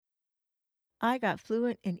I got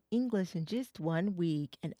fluent in English in just 1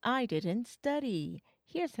 week and I didn't study.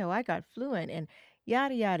 Here's how I got fluent and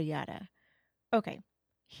yada, yada, yada. Okay,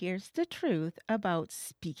 here's the truth about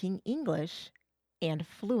speaking English and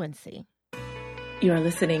fluency. You're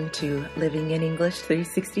listening to Living in English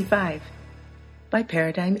 365 by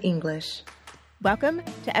Paradigm English. Welcome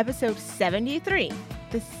to episode 73,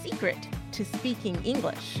 The Secret to Speaking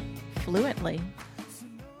English Fluently.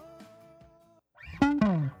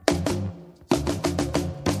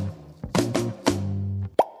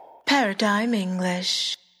 Paradigm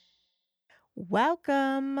English.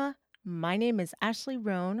 Welcome. My name is Ashley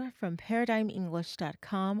Roan from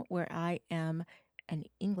ParadigmEnglish.com, where I am an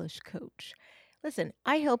English coach. Listen,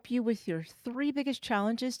 I help you with your 3 biggest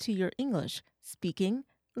challenges to your English: speaking,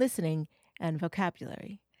 listening, and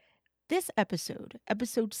vocabulary. This episode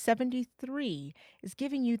 73, is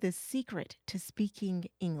giving you the secret to speaking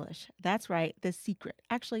English. That's right, the secret.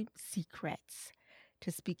 Actually, secrets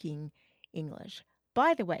to speaking English.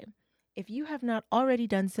 By the way, if you have not already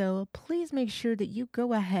done so, please make sure that you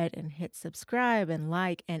go ahead and hit subscribe and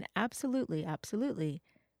like and absolutely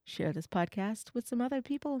share this podcast with some other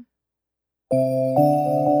people.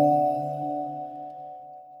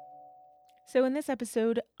 So in this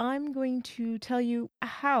episode, I'm going to tell you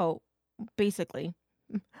how, basically,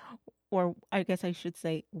 or I guess I should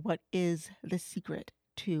say, what is the secret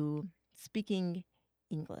to speaking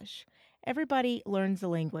English? Everybody learns a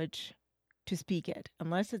language to speak it,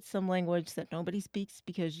 unless it's some language that nobody speaks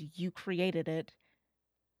because you created it.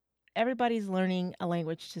 Everybody's learning a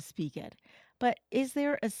language to speak it. But is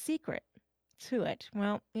there a secret to it?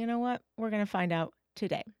 Well, you know what? We're going to find out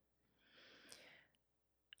today.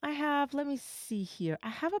 Let me see here. I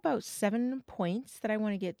have about 7 points that I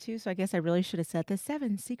want to get to. So I guess I really should have said the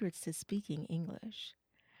 7 secrets to speaking English.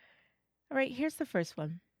 All right, here's the first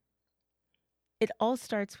one. It all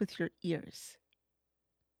starts with your ears.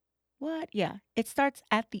 What? Yeah, it starts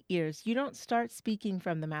at the ears. You don't start speaking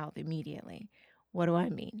from the mouth immediately. What do I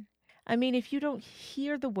mean? I mean, if you don't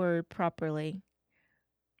hear the word properly,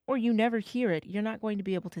 or you never hear it, you're not going to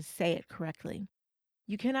be able to say it correctly.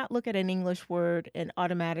 You cannot look at an English word and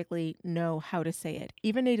automatically know how to say it.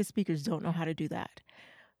 Even native speakers don't know how to do that.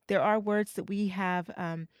 There are words that we have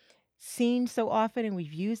seen so often and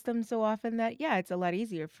we've used them so often that, yeah, it's a lot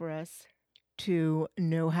easier for us to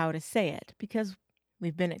know how to say it because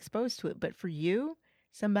we've been exposed to it. But for you,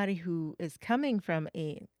 somebody who is coming from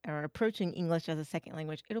or approaching English as a second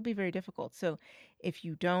language, it'll be very difficult. So if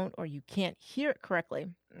you don't or you can't hear it correctly,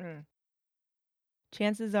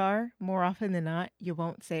 chances are, more often than not, you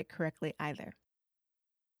won't say it correctly either.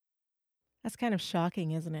 That's kind of shocking,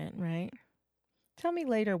 isn't it? Right? Tell me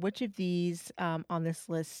later which of these on this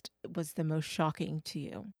list was the most shocking to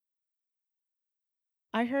you.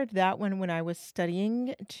 I heard that one when I was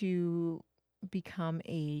studying to become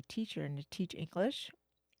a teacher and to teach English.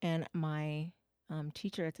 And my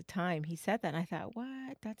teacher at the time, he said that. And I thought,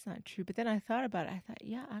 what? That's not true. But then I thought about it. I thought,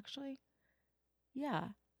 yeah, actually, yeah.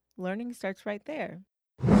 Learning starts right there.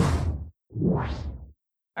 All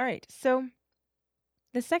right. So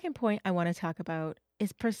the second point I want to talk about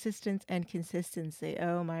is persistence and consistency.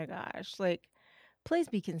 Oh my gosh. Please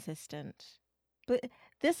be consistent. But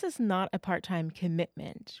this is not a part-time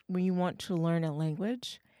commitment when you want to learn a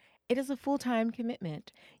language. It is a full-time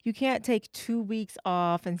commitment. You can't take 2 weeks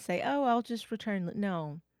off and say, oh, I'll just return.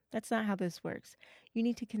 No, that's not how this works. You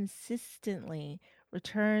need to consistently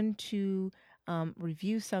return to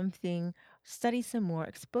review something, study some more,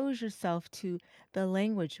 expose yourself to the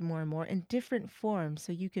language more and more in different forms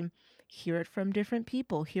so you can hear it from different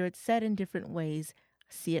people, hear it said in different ways,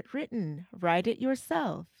 see it written, write it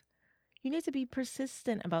yourself. You need to be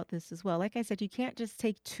persistent about this as well. Like I said, you can't just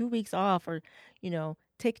take 2 weeks off or,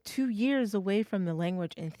 take 2 years away from the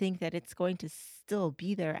language and think that it's going to still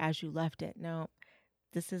be there as you left it. No,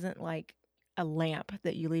 this isn't like a lamp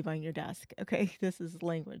that you leave on your desk. Okay, this is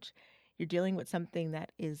language. You're dealing with something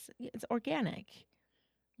that it's organic.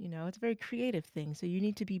 It's a very creative thing. So you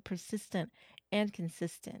need to be persistent and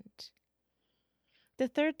consistent. The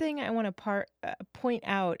third thing I want to point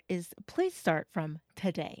out is please start from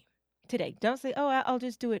today. Today. Don't say, oh, I'll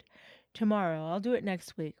just do it tomorrow. I'll do it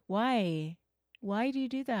next week. Why? Why do you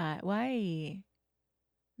do that? Why?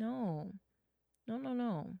 No. No, no,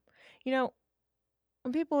 no.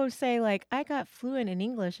 When people say I got fluent in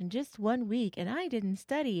English in just 1 week and I didn't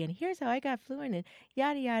study and here's how I got fluent and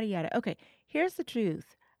yada, yada, yada. Okay, here's the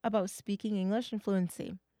truth about speaking English and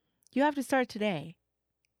fluency. You have to start today.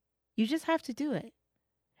 You just have to do it.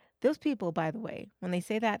 Those people, by the way, when they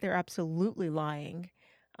say that, they're absolutely lying.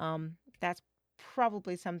 That's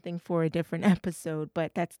probably something for a different episode,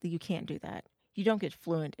 but you can't do that. You don't get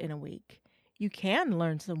fluent in a week. You can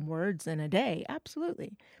learn some words in a day,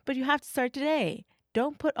 absolutely. But you have to start today.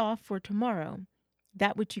 Don't put off for tomorrow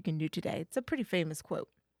that which you can do today. It's a pretty famous quote.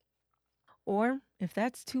 Or if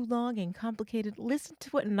that's too long and complicated, listen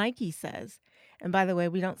to what Nike says. And by the way,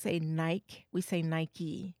 we don't say Nike, we say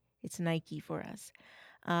Nike. It's Nike for us.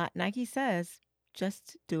 Nike says,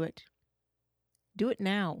 just do it. Do it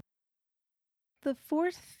now. The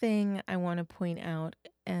fourth thing I want to point out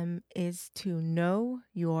is to know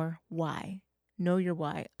your why. Know your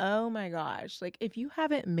why. Oh my gosh. Like, if you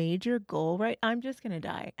haven't made your goal right, I'm just going to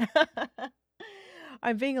die.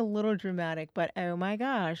 I'm being a little dramatic, but oh my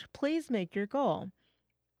gosh, please make your goal.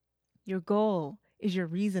 Your goal is your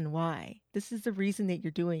reason why. This is the reason that you're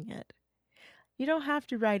doing it. You don't have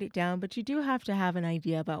to write it down, but you do have to have an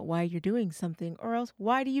idea about why you're doing something, or else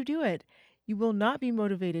why do you do it? You will not be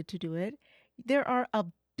motivated to do it. There are a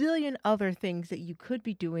billion other things that you could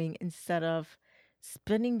be doing instead of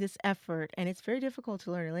spending this effort, and it's very difficult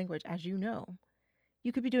to learn a language, as you know.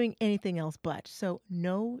 You could be doing anything else but. So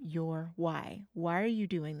know your why. Why are you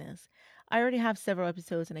doing this? I already have several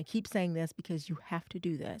episodes and I keep saying this because you have to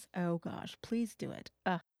do this. Oh gosh, please do it.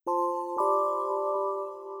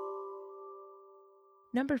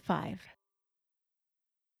 Number 5,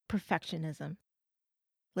 perfectionism.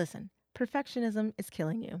 Listen, perfectionism is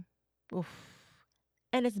killing you. Oof.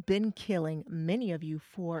 And it's been killing many of you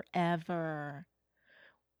forever.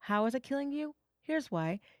 How is it killing you? Here's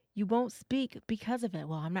why. You won't speak because of it.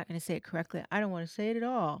 Well, I'm not going to say it correctly. I don't want to say it at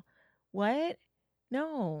all. What?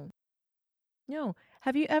 No. No.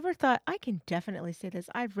 Have you ever thought, I can definitely say this.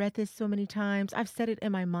 I've read this so many times. I've said it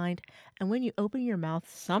in my mind. And when you open your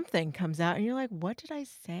mouth, something comes out and you're like, what did I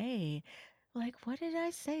say? Like, what did I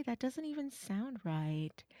say? That doesn't even sound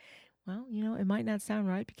right. Well, it might not sound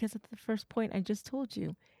right because of the first point I just told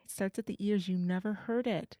you. It starts at the ears. You never heard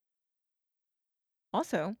it.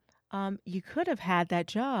 Also, you could have had that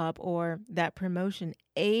job or that promotion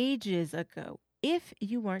ages ago if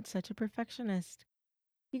you weren't such a perfectionist.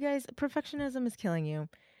 You guys, perfectionism is killing you.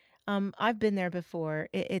 I've been there before.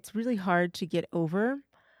 It's really hard to get over.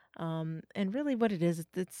 And really what it is,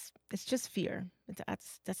 it's just fear.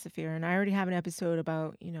 That's the fear. And I already have an episode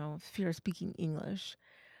about, fear of speaking English.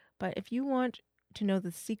 But if you want to know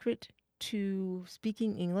the secret to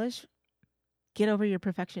speaking English, get over your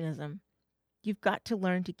perfectionism. You've got to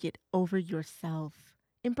learn to get over yourself.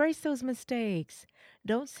 Embrace those mistakes.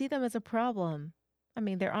 Don't see them as a problem. I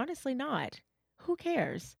mean, they're honestly not. Who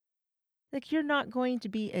cares? Like, you're not going to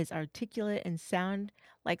be as articulate and sound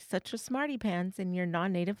like such a smarty pants in your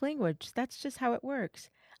non native language. That's just how it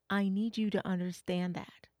works. I need you to understand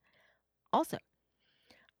that. Also,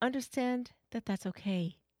 understand that that's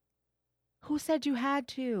okay. Who said you had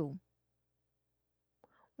to?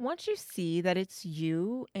 Once you see that it's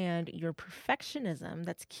you and your perfectionism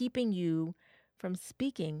that's keeping you from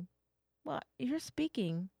speaking, well, your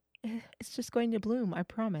speaking, it's just going to bloom. I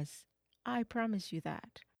promise. I promise you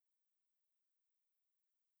that.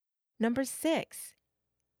 Number 6,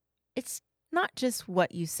 it's not just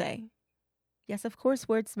what you say. Yes, of course,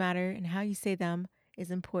 words matter and how you say them is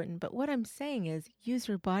important. But what I'm saying is use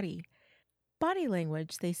your body. Body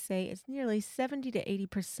language, they say, is nearly 70 to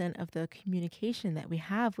 80% of the communication that we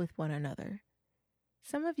have with one another.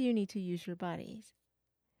 Some of you need to use your bodies.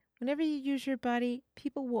 Whenever you use your body,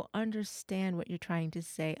 people will understand what you're trying to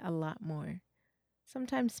say a lot more.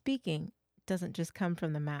 Sometimes speaking doesn't just come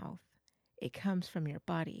from the mouth. It comes from your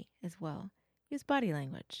body as well. Use body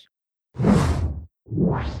language.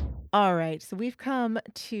 All right, so we've come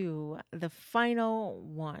to the final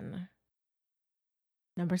one.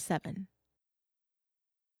 Number 7,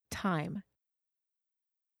 time.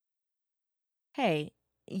 Hey,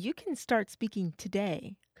 you can start speaking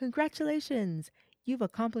today. Congratulations, you've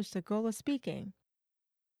accomplished the goal of speaking.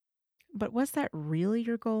 But was that really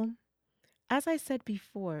your goal? As I said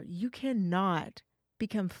before, you cannot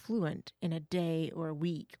become fluent in a day or a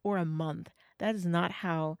week or a month. That is not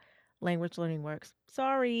how language learning works.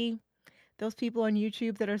 Sorry. Those people on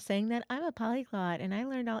YouTube that are saying that I'm a polyglot and I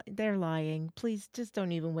learned all, they're lying. Please just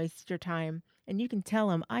don't even waste your time. And you can tell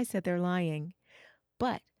them I said they're lying.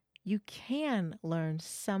 But you can learn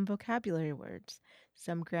some vocabulary words,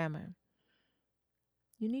 some grammar.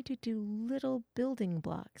 You need to do little building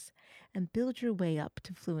blocks and build your way up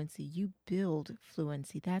to fluency. You build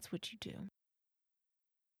fluency. That's what you do.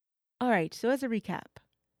 All right, so as a recap,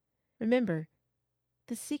 remember,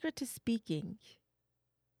 the secret to speaking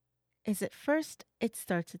is at first it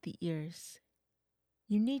starts at the ears.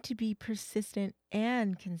 You need to be persistent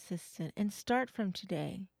and consistent and start from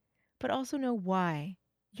today, but also know why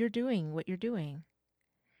you're doing what you're doing.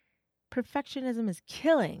 Perfectionism is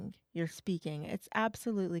killing your speaking. It's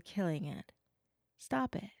absolutely killing it.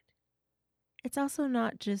 Stop it. It's also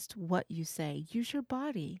not just what you say. Use your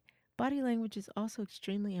body. Body language is also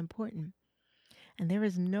extremely important. And there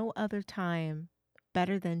is no other time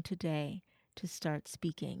better than today to start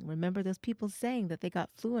speaking. Remember those people saying that they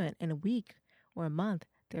got fluent in a week or a month?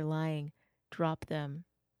 They're lying. Drop them.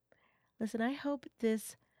 Listen, I hope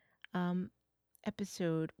this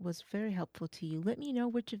episode was very helpful to you. Let me know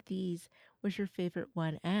which of these was your favorite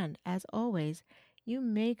one. And as always, you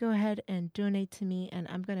may go ahead and donate to me, and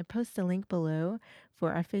I'm going to post a link below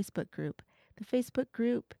for our Facebook group. The Facebook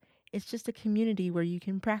group is just a community where you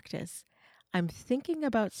can practice. I'm thinking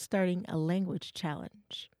about starting a language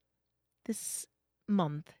challenge. This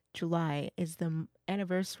month, July, is the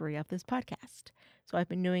anniversary of this podcast. So I've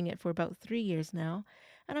been doing it for about 3 years now,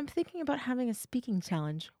 and I'm thinking about having a speaking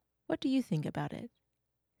challenge. What do you think about it?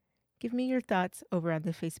 Give me your thoughts over on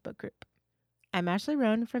the Facebook group. I'm Ashley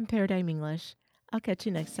Roan from Paradigm English. I'll catch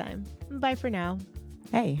you next time. Bye for now.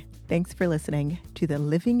 Hey, thanks for listening to the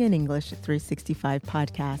Living in English 365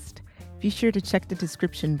 podcast. Be sure to check the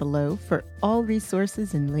description below for all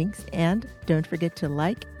resources and links, and don't forget to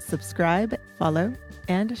like, subscribe, follow,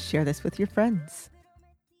 and share this with your friends.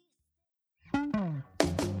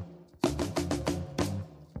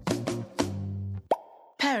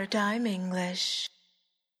 Paradigm English.